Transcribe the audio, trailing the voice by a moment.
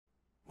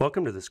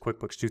Welcome to this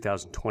QuickBooks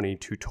 2020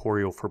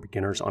 tutorial for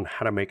beginners on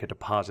how to make a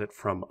deposit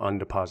from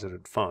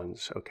undeposited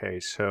funds. Okay,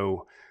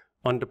 so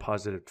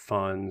undeposited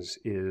funds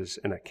is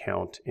an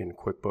account in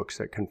QuickBooks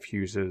that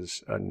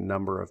confuses a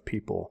number of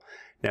people.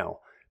 Now,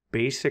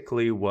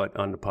 basically what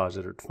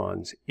undeposited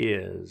funds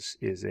is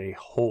a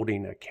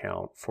holding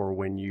account for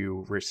when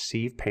you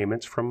receive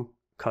payments from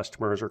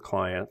customers or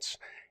clients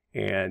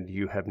and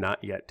you have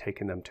not yet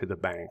taken them to the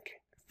bank,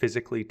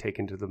 physically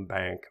taken to the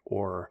bank,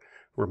 or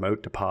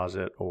remote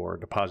deposit or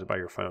deposit by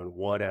your phone,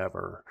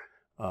 whatever.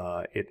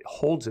 It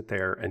holds it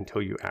there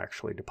until you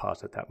actually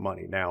deposit that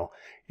money. Now,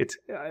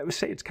 I would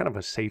say it's kind of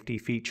a safety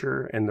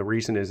feature, and the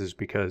reason is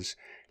because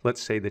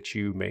let's say that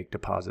you make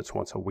deposits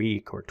once a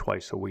week or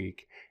twice a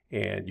week,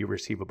 and you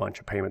receive a bunch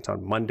of payments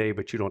on Monday,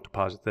 but you don't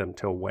deposit them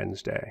till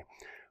Wednesday.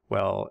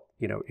 Well,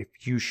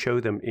 if you show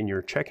them in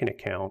your checking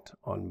account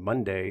on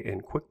Monday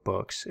in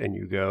QuickBooks, and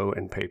you go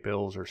and pay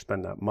bills or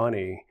spend that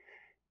money,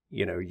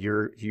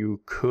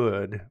 you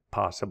could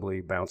possibly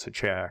bounce a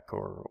check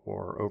or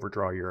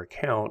overdraw your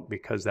account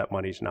because that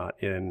money's not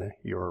in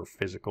your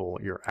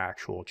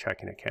actual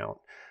checking account.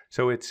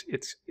 So it's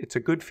a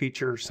good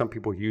feature. Some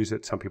people use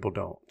it, some people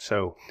don't.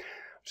 So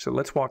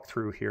let's walk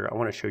through here. I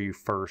want to show you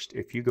first,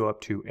 if you go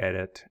up to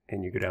Edit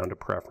and you go down to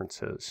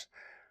Preferences,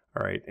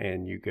 all right,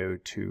 and you go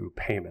to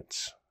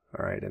Payments,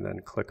 all right, and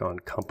then click on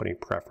Company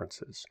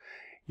Preferences,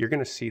 you're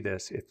going to see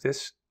this. If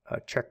this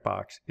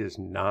checkbox is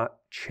not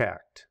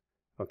checked,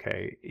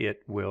 okay, it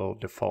will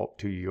default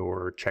to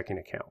your checking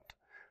account.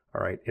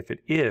 All right, if it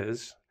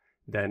is,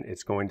 then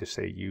it's going to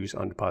say use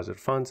undeposited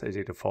funds as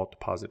a default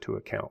deposit to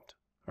account.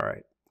 All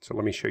right, so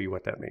let me show you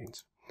what that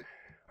means.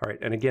 All right,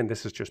 and again,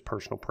 this is just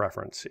personal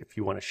preference. If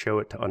you want to show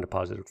it to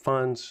undeposited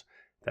funds,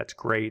 that's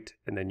great,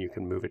 and then you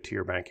can move it to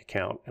your bank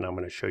account, and I'm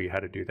going to show you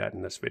how to do that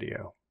in this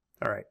video.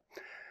 All right.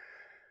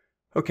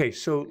 Okay,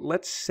 so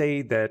let's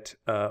say that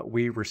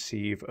we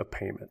receive a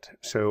payment.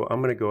 So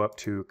I'm going to go up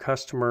to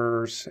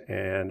customers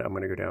and I'm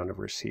going to go down to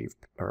receive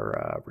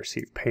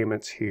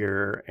payments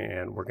here,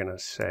 and we're going to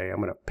say, I'm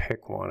going to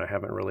pick one. I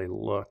haven't really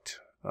looked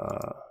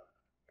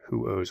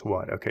who owes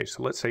what. Okay,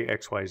 so let's say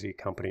XYZ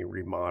company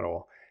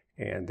remodel,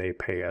 and they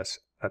pay us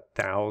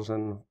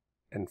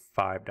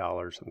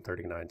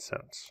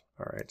 $1,005.39.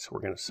 All right, so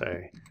we're going to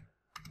say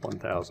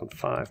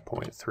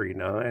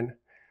 1,005.39.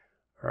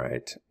 All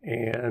right,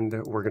 and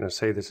we're going to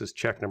say this is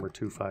check number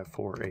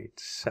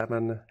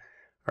 25487.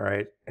 All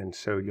right, and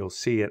so you'll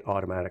see it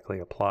automatically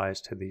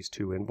applies to these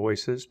two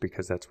invoices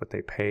because that's what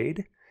they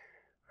paid.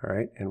 All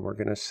right, and we're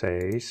going to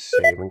say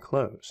save and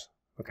close.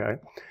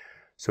 Okay,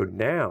 so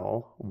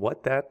now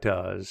what that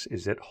does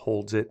is it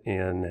holds it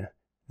in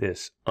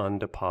this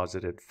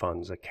undeposited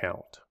funds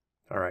account.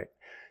 All right,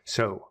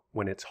 so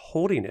when it's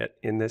holding it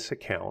in this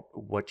account,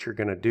 what you're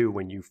going to do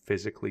when you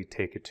physically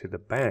take it to the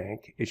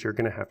bank is you're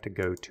going to have to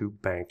go to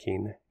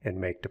banking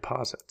and make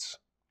deposits.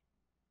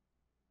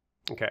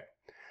 Okay,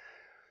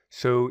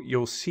 so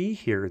you'll see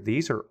here,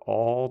 these are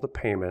all the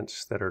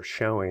payments that are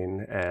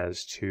showing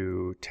as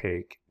to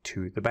take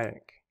to the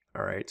bank.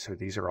 All right, so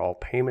these are all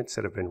payments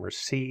that have been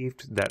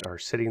received that are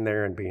sitting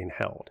there and being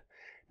held.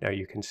 Now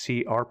you can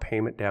see our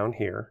payment down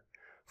here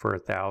for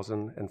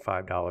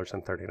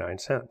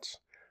 $1,005.39.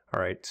 All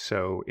right,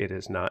 so it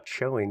is not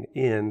showing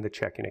in the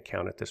checking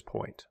account at this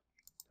point.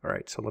 All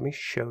right, so let me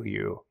show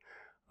you.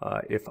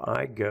 If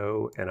I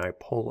go and I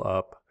pull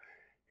up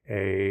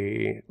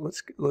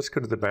let's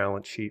go to the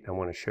balance sheet. I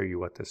want to show you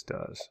what this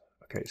does.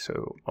 Okay,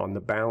 so on the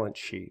balance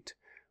sheet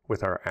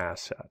with our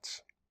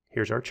assets,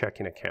 here's our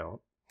checking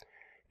account.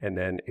 And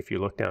then if you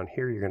look down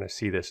here, you're going to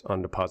see this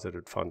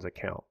undeposited funds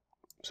account.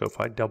 So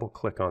if I double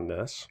click on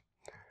this,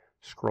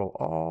 scroll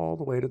all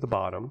the way to the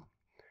bottom,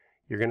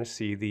 you're going to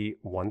see the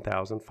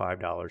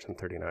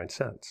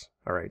 $1,005.39.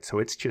 All right, so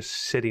it's just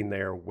sitting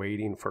there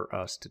waiting for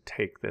us to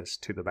take this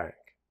to the bank.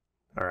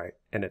 All right,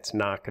 and it's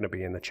not going to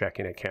be in the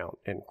checking account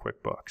in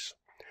QuickBooks.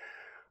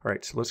 All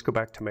right, so let's go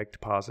back to make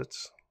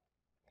deposits.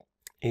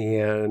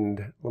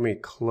 And let me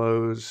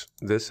close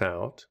this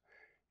out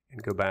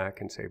and go back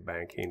and say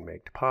banking,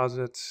 make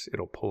deposits.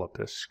 It'll pull up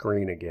this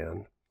screen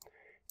again.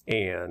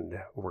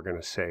 And we're going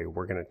to say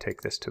we're going to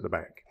take this to the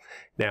bank.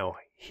 Now,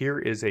 here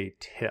is a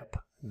tip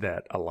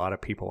that a lot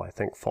of people, I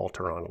think,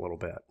 falter on a little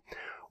bit.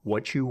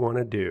 What you want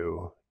to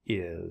do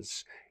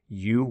is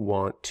you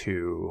want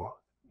to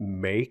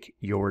make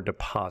your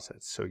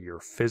deposits, so your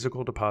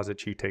physical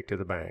deposits you take to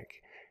the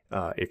bank,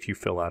 if you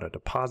fill out a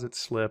deposit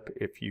slip,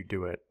 if you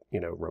do it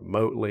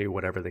remotely,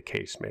 whatever the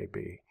case may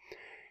be,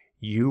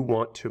 you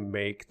want to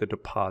make the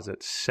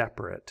deposit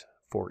separate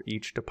for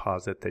each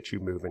deposit that you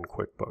move in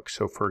QuickBooks.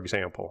 So for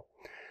example,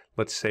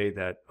 let's say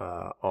that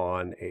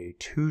on a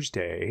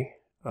Tuesday,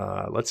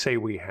 let's say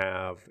we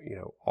have,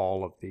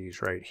 all of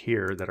these right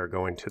here that are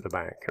going to the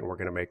bank, and we're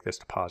going to make this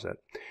deposit.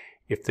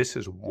 If this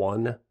is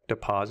one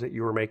deposit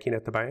you are making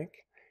at the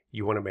bank,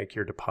 you want to make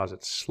your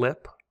deposit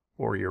slip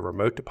or your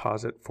remote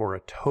deposit for a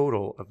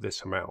total of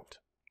this amount.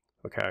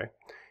 Okay.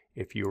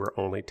 If you are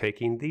only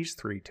taking these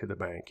three to the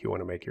bank, you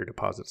want to make your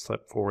deposit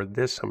slip for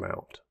this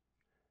amount.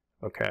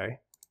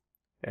 Okay.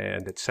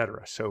 and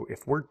etc. So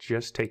if we're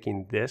just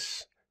taking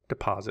this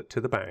deposit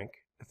to the bank,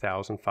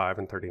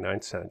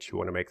 $1,005.39, you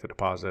want to make the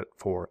deposit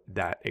for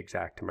that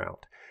exact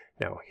amount.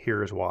 Now,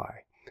 here's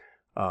why.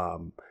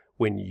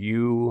 When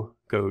you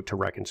go to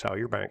reconcile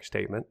your bank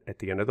statement at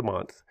the end of the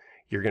month,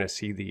 you're going to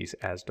see these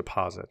as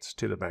deposits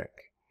to the bank.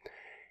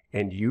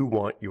 And you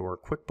want your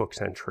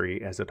QuickBooks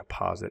entry as a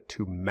deposit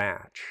to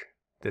match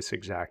this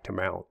exact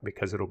amount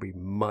because it'll be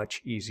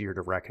much easier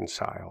to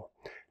reconcile.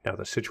 Now,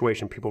 the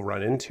situation people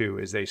run into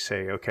is they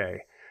say,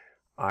 okay,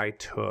 I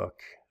took,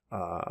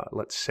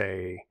 let's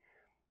say,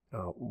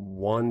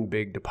 one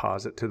big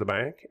deposit to the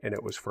bank, and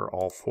it was for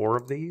all 4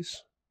 of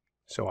these.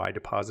 So I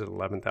deposited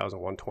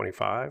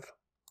 $11,125,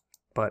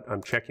 but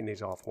I'm checking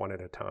these off one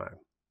at a time.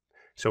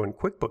 So in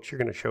QuickBooks, you're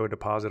going to show a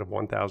deposit of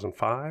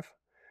 $1,005,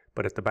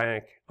 but at the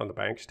bank, on the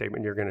bank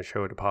statement, you're going to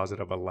show a deposit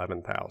of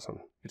 $11,000.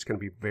 It's going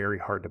to be very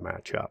hard to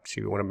match up.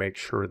 So you want to make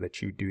sure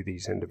that you do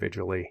these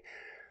individually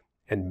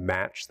and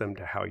match them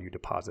to how you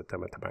deposit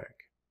them at the bank.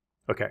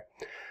 Okay,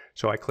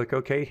 so I click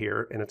OK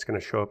here, and it's going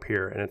to show up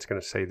here, and it's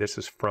going to say this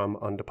is from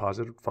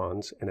undeposited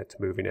funds, and it's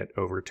moving it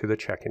over to the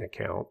checking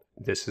account.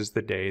 This is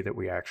the day that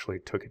we actually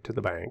took it to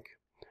the bank.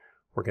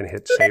 We're going to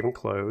hit Save and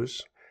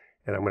Close,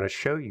 and I'm going to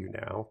show you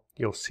now.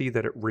 You'll see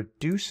that it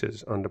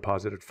reduces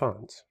undeposited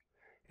funds,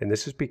 and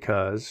this is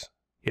because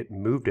it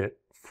moved it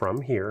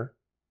from here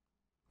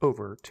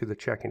over to the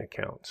checking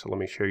account. So let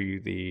me show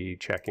you the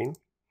checking,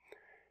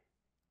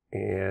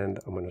 and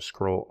I'm going to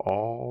scroll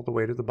all the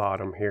way to the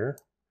bottom here.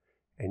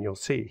 And you'll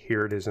see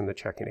here it is in the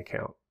checking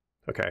account.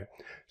 Okay,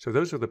 so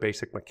those are the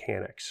basic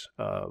mechanics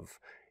of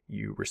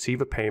you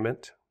receive a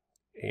payment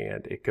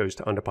and it goes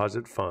to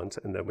undeposited funds,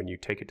 and then when you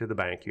take it to the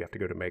bank, you have to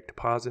go to make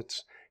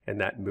deposits,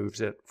 and that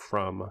moves it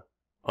from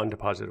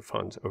undeposited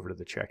funds over to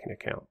the checking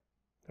account.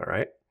 All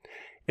right.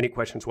 Any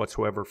questions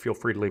whatsoever, feel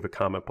free to leave a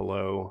comment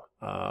below,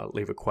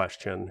 leave a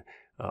question.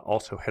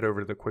 Also head over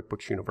to the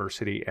QuickBooks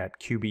University at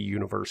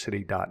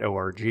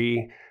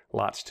qbuniversity.org.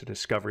 Lots to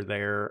discover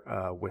there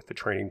with the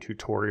training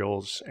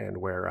tutorials and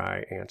where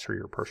I answer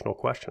your personal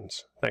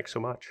questions. Thanks so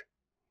much.